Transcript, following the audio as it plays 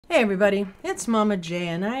Hey everybody, it's Mama J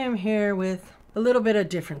and I am here with a little bit of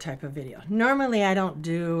different type of video. Normally I don't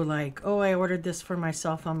do like, oh, I ordered this for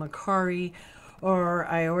myself on Mecari, or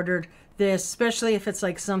I ordered this, especially if it's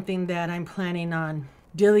like something that I'm planning on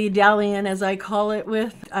dilly-dallying, as I call it,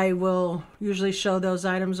 with. I will usually show those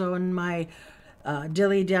items on my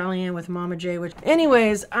dilly-dallying with Mama J. Which,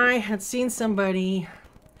 anyways, I had seen somebody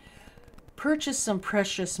purchase some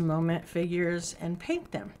precious moment figures and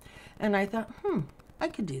paint them. And I thought, I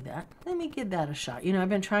could do that. Let me give that a shot. You know, I've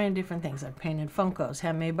been trying different things. I've painted Funkos,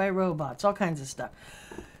 handmade by robots, all kinds of stuff.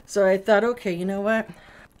 So I thought, okay, you know what?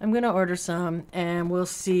 I'm going to order some and we'll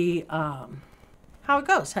see how it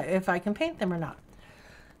goes, if I can paint them or not.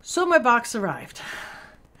 So my box arrived.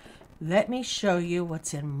 Let me show you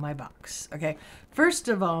what's in my box. Okay, first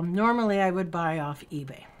of all, normally I would buy off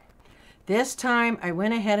eBay. This time I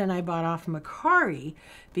went ahead and I bought off Mecari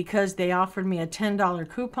because they offered me a $10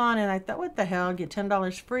 coupon, and I thought, what the hell, get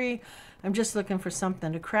 $10 free. I'm just looking for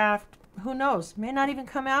something to craft. Who knows, may not even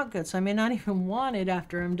come out good, so I may not even want it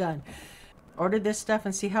after I'm done. Order this stuff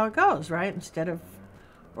and see how it goes, right? Instead of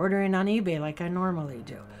ordering on eBay like I normally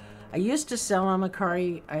do. I used to sell on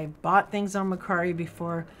Mecari. I bought things on Mecari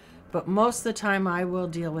before, but most of the time I will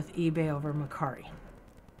deal with eBay over Mecari.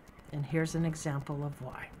 And here's an example of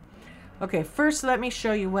why. Okay, first let me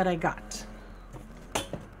show you what I got.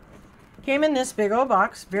 Came in this big old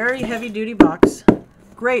box, very heavy duty box.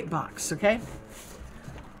 Great box, okay?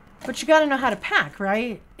 But you gotta know how to pack,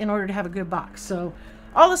 right? In order to have a good box. So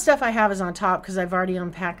all the stuff I have is on top because I've already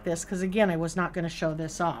unpacked this, because again, I was not gonna show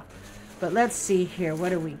this off. But let's see here, what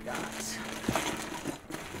do we got?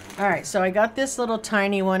 All right, so I got this little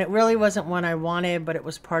tiny one. It really wasn't one I wanted, but it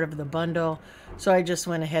was part of the bundle. So I just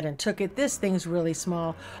went ahead and took it. This thing's really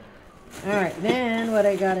small. All right, then what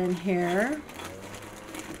I got in here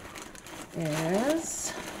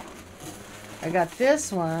is, I got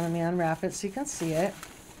this one. Let me unwrap it so you can see it.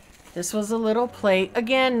 This was a little plate.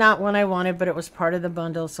 Again, not one I wanted, but it was part of the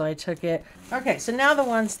bundle, so I took it. Okay, so now the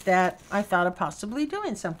ones that I thought of possibly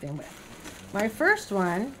doing something with. My first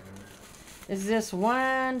one is this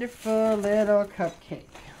wonderful little cupcake.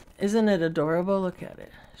 Isn't it adorable? Look at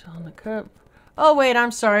it. It's on the cup. Oh, wait,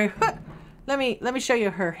 I'm sorry. Let me show you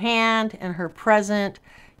her hand and her present.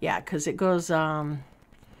 Yeah, because it goes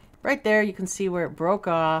right there. You can see where it broke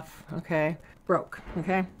off. Okay, broke.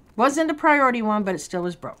 Okay, wasn't a priority one, but it still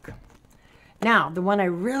was broke. Now, the one I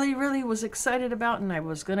really was excited about and I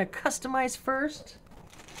was going to customize first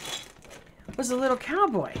was a little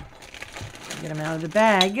cowboy. Get him out of the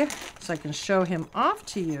bag so I can show him off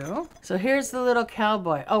to you. So here's the little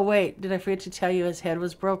cowboy. Oh, wait, did I forget to tell you his head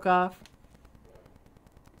was broke off?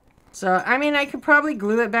 So, I mean, I could probably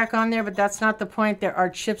glue it back on there, but that's not the point. There are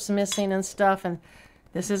chips missing and stuff, and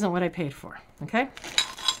this isn't what I paid for, okay?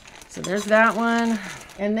 So there's that one.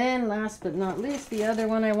 And then last but not least, the other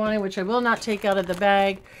one I wanted, which I will not take out of the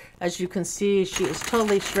bag. As you can see, she is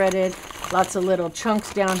totally shredded. Lots of little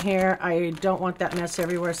chunks down here. I don't want that mess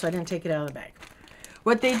everywhere, so I didn't take it out of the bag.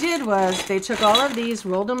 What they did was they took all of these,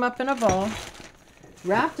 rolled them up in a ball,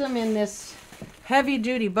 wrapped them in this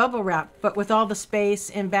heavy-duty bubble wrap, but with all the space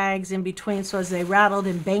and bags in between, so as they rattled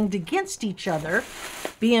and banged against each other,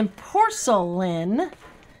 being porcelain,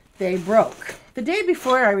 they broke. The day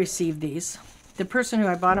before I received these, the person who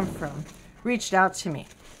I bought them from reached out to me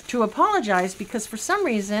to apologize because for some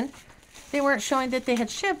reason they weren't showing that they had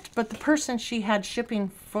shipped, but the person she had shipping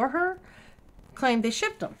for her claimed they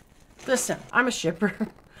shipped them. Listen, I'm a shipper,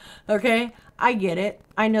 okay? I get it.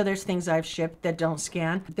 I know there's things I've shipped that don't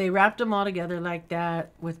scan. They wrapped them all together like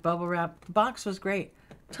that with bubble wrap. The box was great.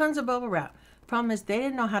 Tons of bubble wrap. Problem is they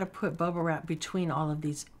didn't know how to put bubble wrap between all of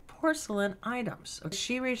these porcelain items.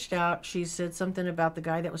 She reached out. She said something about the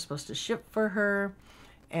guy that was supposed to ship for her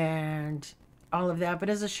and all of that.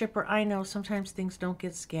 But as a shipper, I know sometimes things don't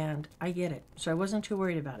get scanned. I get it. So I wasn't too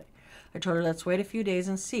worried about it. I told her, let's wait a few days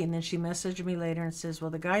and see. And then she messaged me later and says,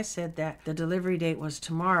 well, the guy said that the delivery date was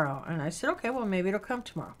tomorrow. And I said, okay, well, maybe it'll come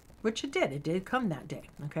tomorrow. Which it did. It did come that day,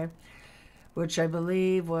 okay? Which I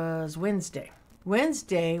believe was Wednesday.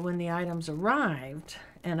 Wednesday, when the items arrived,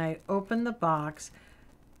 and I opened the box,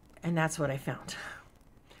 and that's what I found.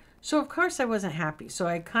 So, of course, I wasn't happy. So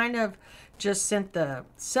I kind of just sent the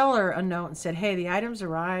seller a note and said, hey, the items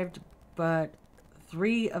arrived, but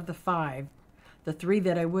 3 of the 5, the 3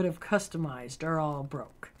 that I would have customized, are all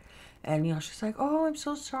broke. And, you know, she's like, oh, I'm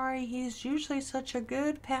so sorry. He's usually such a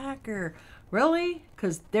good packer. Really?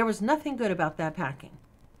 Because there was nothing good about that packing,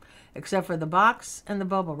 except for the box and the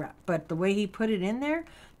bubble wrap. But the way he put it in there,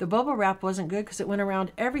 the bubble wrap wasn't good because it went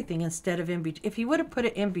around everything instead of in between. If he would have put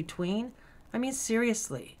it in between, I mean,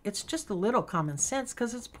 seriously, it's just a little common sense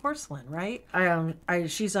because it's porcelain, right?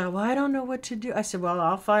 She's like, well, I don't know what to do. I said, well,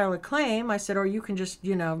 I'll file a claim. I said, or you can just,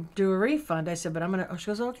 do a refund. I said, but she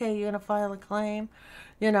goes, okay, you're going to file a claim,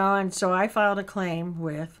 and so I filed a claim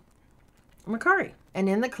with Mecari. And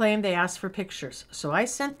in the claim, they asked for pictures. So I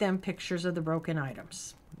sent them pictures of the broken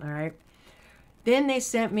items, all right? Then they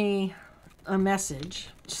sent me a message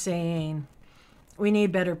saying, we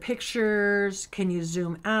need better pictures. Can you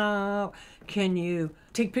zoom out? Can you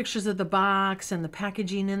take pictures of the box and the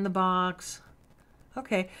packaging in the box?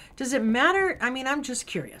 Okay. Does it matter? I mean, I'm just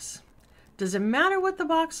curious. Does it matter what the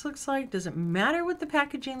box looks like? Does it matter what the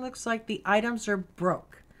packaging looks like? The items are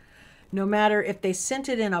broke. No matter if they sent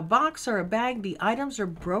it in a box or a bag, the items are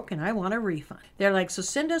broken. I want a refund. They're like, so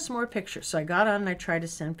send us more pictures. So I got on and I tried to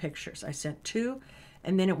send pictures. I sent 2,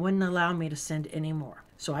 and then it wouldn't allow me to send any more.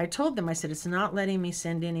 So I told them, I said, it's not letting me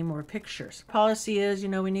send any more pictures. Policy is,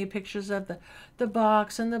 we need pictures of the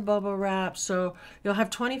box and the bubble wrap. So you'll have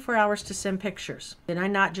 24 hours to send pictures. Did I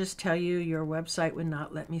not just tell you your website would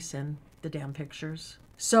not let me send the damn pictures?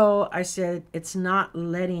 So I said, it's not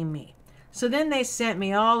letting me. So then they sent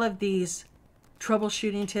me all of these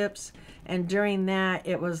troubleshooting tips. And during that,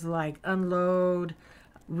 it was like unload,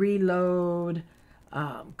 reload,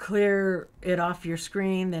 clear it off your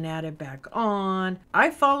screen, then add it back on. I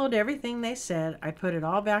followed everything they said. I put it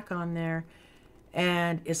all back on there,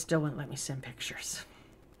 and it still wouldn't let me send pictures.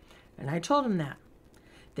 And I told them that.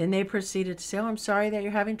 Then they proceeded to say, oh, I'm sorry that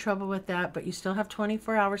you're having trouble with that, but you still have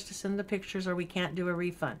 24 hours to send the pictures or we can't do a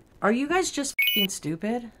refund. Are you guys just f***ing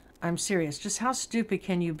stupid? I'm serious. Just how stupid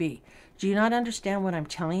can you be? Do you not understand what I'm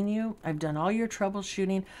telling you? I've done all your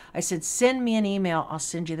troubleshooting. I said, send me an email. I'll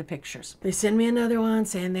send you the pictures. They send me another one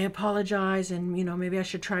saying they apologize and, maybe I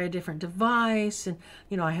should try a different device. And,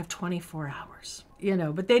 I have 24 hours,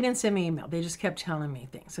 but they didn't send me email. They just kept telling me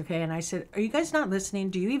things. Okay. And I said, are you guys not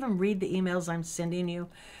listening? Do you even read the emails I'm sending you?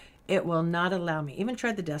 It will not allow me. Even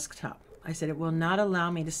tried the desktop. I said, it will not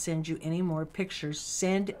allow me to send you any more pictures.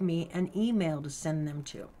 Send me an email to send them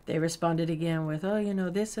to. They responded again with,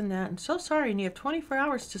 oh, this and that. And so sorry. And you have 24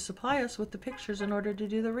 hours to supply us with the pictures in order to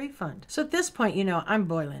do the refund. So at this point, I'm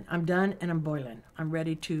boiling. I'm done and I'm boiling. I'm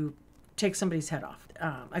ready to take somebody's head off.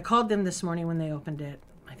 I called them this morning when they opened it.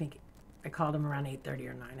 I think I called them around 8:30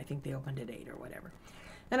 or 9. I think they opened at 8 or whatever.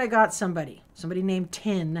 And I got somebody named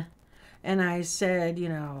Tin. And I said,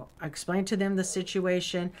 I explained to them the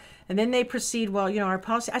situation. And then they proceed, well, our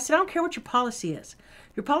policy. I said, I don't care what your policy is.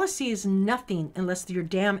 Your policy is nothing unless your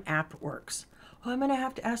damn app works. Oh, I'm going to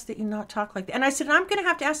have to ask that you not talk like that. And I said, I'm going to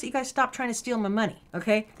have to ask that you guys stop trying to steal my money.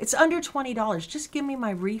 Okay? It's under $20. Just give me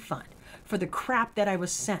my refund for the crap that I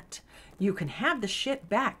was sent. You can have the shit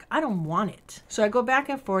back. I don't want it. So I go back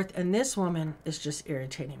and forth, and this woman is just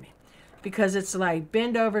irritating me. Because it's like,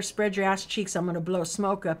 bend over, spread your ass cheeks, I'm going to blow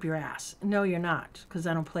smoke up your ass. No, you're not, because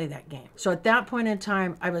I don't play that game. So at that point in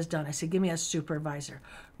time, I was done. I said, give me a supervisor.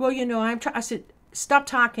 Well, I said, stop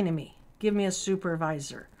talking to me. Give me a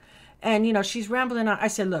supervisor. And, she's rambling on. I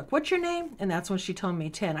said, look, what's your name? And that's when she told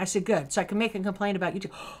me 10. I said, good, so I can make a complaint about you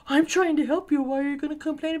too. I'm trying to help you. Why are you going to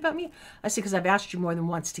complain about me? I said, because I've asked you more than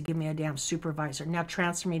once to give me a damn supervisor. Now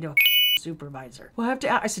transfer me to a supervisor. Well,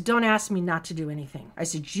 I said, don't ask me not to do anything. I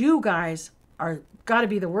said, you guys are got to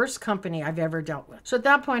be the worst company I've ever dealt with. So at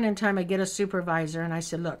that point in time, I get a supervisor and I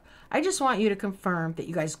said, look, I just want you to confirm that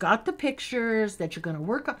you guys got the pictures, that you're going to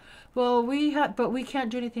work on. Well, but we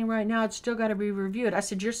can't do anything right now. It's still got to be reviewed. I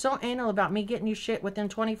said, you're so anal about me getting you shit within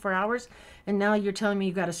 24 hours. And now you're telling me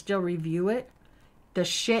you got to still review it. The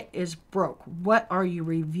shit is broke. What are you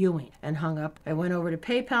reviewing? And hung up. I went over to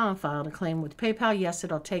PayPal and filed a claim with PayPal. Yes,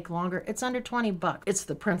 it'll take longer. It's under $20. It's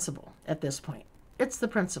the principle at this point. It's the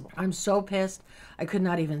principle. I'm so pissed. I could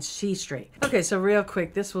not even see straight. Okay, so real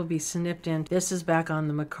quick, this will be snipped in. This is back on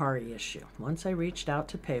the Mecari issue. Once I reached out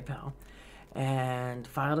to PayPal and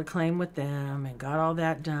filed a claim with them and got all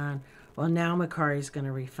that done, well, now Mecari's going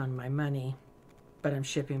to refund my money. But I'm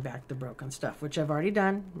shipping back the broken stuff, which I've already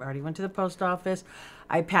done. I already went to the post office.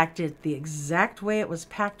 I packed it the exact way it was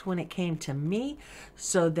packed when it came to me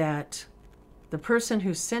so that the person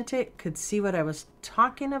who sent it could see what I was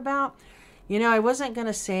talking about. I wasn't going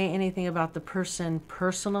to say anything about the person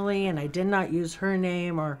personally, and I did not use her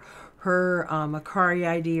name or her Mecari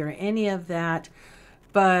ID or any of that.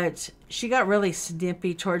 But she got really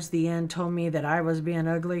snippy towards the end, told me that I was being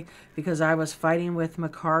ugly because I was fighting with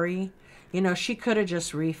Mecari. She could have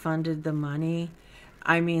just refunded the money.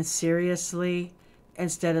 I mean, seriously,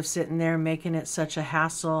 instead of sitting there making it such a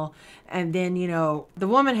hassle. And then, the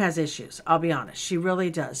woman has issues. I'll be honest. She really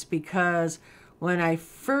does. Because when I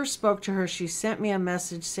first spoke to her, she sent me a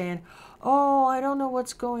message saying, oh, I don't know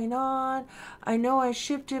what's going on. I know I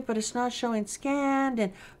shipped it, but it's not showing scanned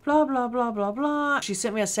and blah, blah, blah, blah, blah. She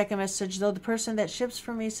sent me a second message, though. The person that ships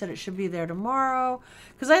for me said it should be there tomorrow.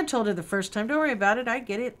 Because I had told her the first time, don't worry about it. I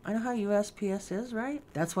get it. I know how USPS is, right?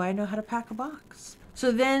 That's why I know how to pack a box.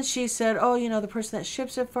 So then she said, oh, you know, the person that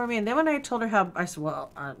ships it for me. And then when I told her how, I said,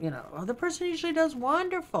 well, you know, oh, the person usually does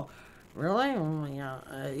wonderful. Really?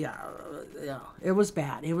 Yeah. It was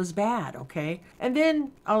bad. It was bad, okay? And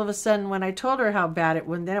then all of a sudden when I told her how bad it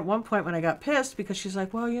was, then at one point when I got pissed because she's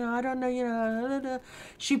like, well, you know, I don't know, you know,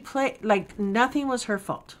 she played, like nothing was her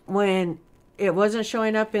fault. When it wasn't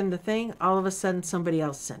showing up in the thing, all of a sudden somebody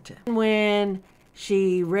else sent it. When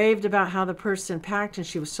she raved about how the person packed and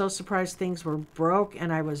she was so surprised things were broke,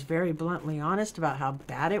 and I was very bluntly honest about how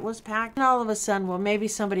bad it was packed. And all of a sudden, well, maybe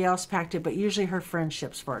somebody else packed it, but usually her friend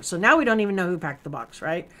ships for it. So now we don't even know who packed the box,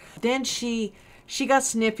 right? Then she got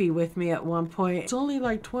snippy with me at one point. It's only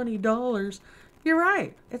like $20. You're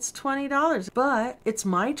right. It's $20, but it's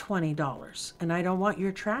my $20 and I don't want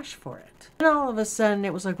your trash for it. And all of a sudden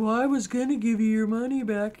it was like, well, I was going to give you your money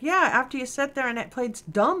back. Yeah, after you sat there and it played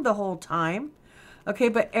dumb the whole time. Okay,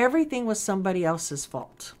 but everything was somebody else's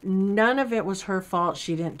fault. None of it was her fault.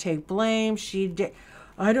 She didn't take blame. She did.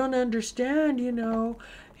 I don't understand, you know.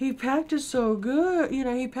 He packed it so good. You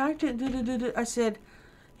know, he packed it. I said,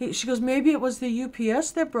 she goes, maybe it was the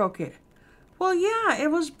UPS that broke it. Well, yeah,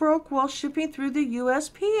 it was broke while shipping through the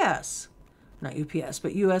USPS. Not UPS,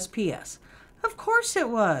 but USPS. Of course it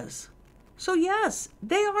was. So yes,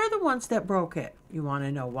 they are the ones that broke it. You want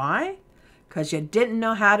to know why? Because you didn't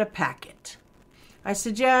know how to pack it. I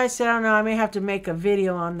said, yeah, I don't know, I may have to make a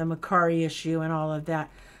video on the Mecari issue and all of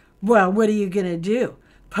that. Well, what are you going to do?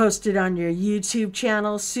 Post it on your YouTube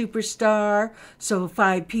channel, Superstar, so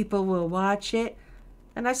 5 people will watch it?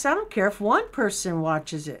 And I said, I don't care if 1 person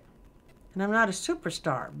watches it. And I'm not a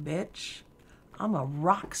superstar, bitch. I'm a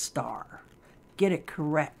rock star. Get it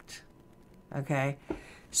correct. Okay?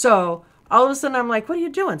 So all of a sudden I'm like, what are you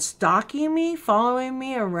doing? Stalking me? Following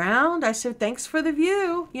me around? I said, thanks for the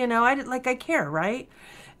view. You know, I care, right?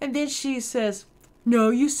 And then she says, no,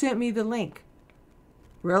 you sent me the link.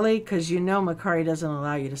 Really? Because you know Mecari doesn't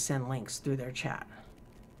allow you to send links through their chat.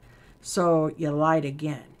 So you lied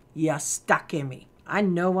again. You stalking me. I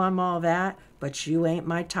know I'm all that, but you ain't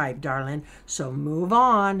my type, darling. So move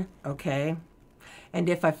on, okay? And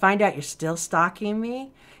if I find out you're still stalking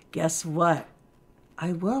me, guess what?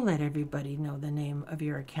 I will let everybody know the name of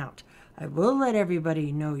your account. I will let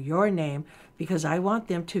everybody know your name because I want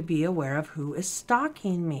them to be aware of who is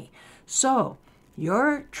stalking me. So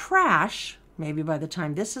your trash, maybe by the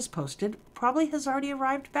time this is posted, probably has already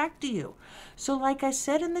arrived back to you. So like I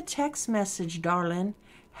said in the text message, darling,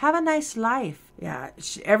 have a nice life. Yeah,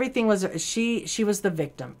 everything was, she was the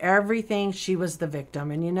victim. Everything, she was the victim.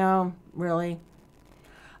 And you know, really,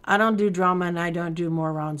 I don't do drama and I don't do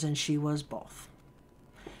morons, and she was both.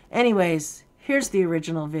 Anyways, here's the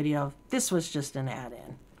original video. This was just an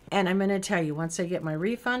add-in. And I'm going to tell you, once I get my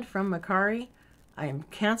refund from Mecari, I am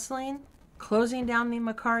canceling, closing down the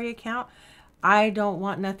Mecari account. I don't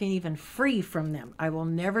want nothing even free from them. I will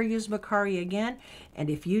never use Mecari again. And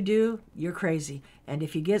if you do, you're crazy. And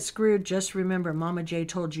if you get screwed, just remember Mama J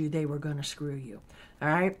told you they were going to screw you. All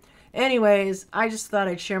right? Anyways, I just thought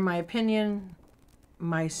I'd share my opinion,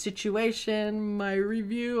 my situation, my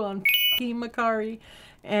review on Mecari.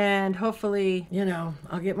 And hopefully, you know,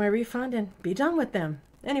 I'll get my refund and be done with them.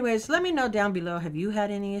 Anyways, let me know down below. Have you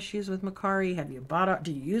had any issues with Mecari? Have you bought out?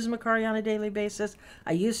 Do you use Mecari on a daily basis?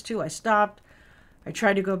 I used to. I stopped. I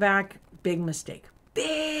tried to go back. Big mistake.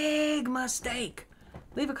 Big mistake.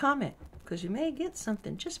 Leave a comment because you may get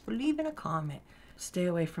something just for leaving a comment. Stay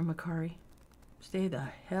away from Mecari. Stay the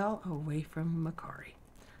hell away from Mecari.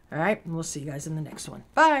 All right, and we'll see you guys in the next one.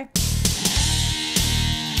 Bye.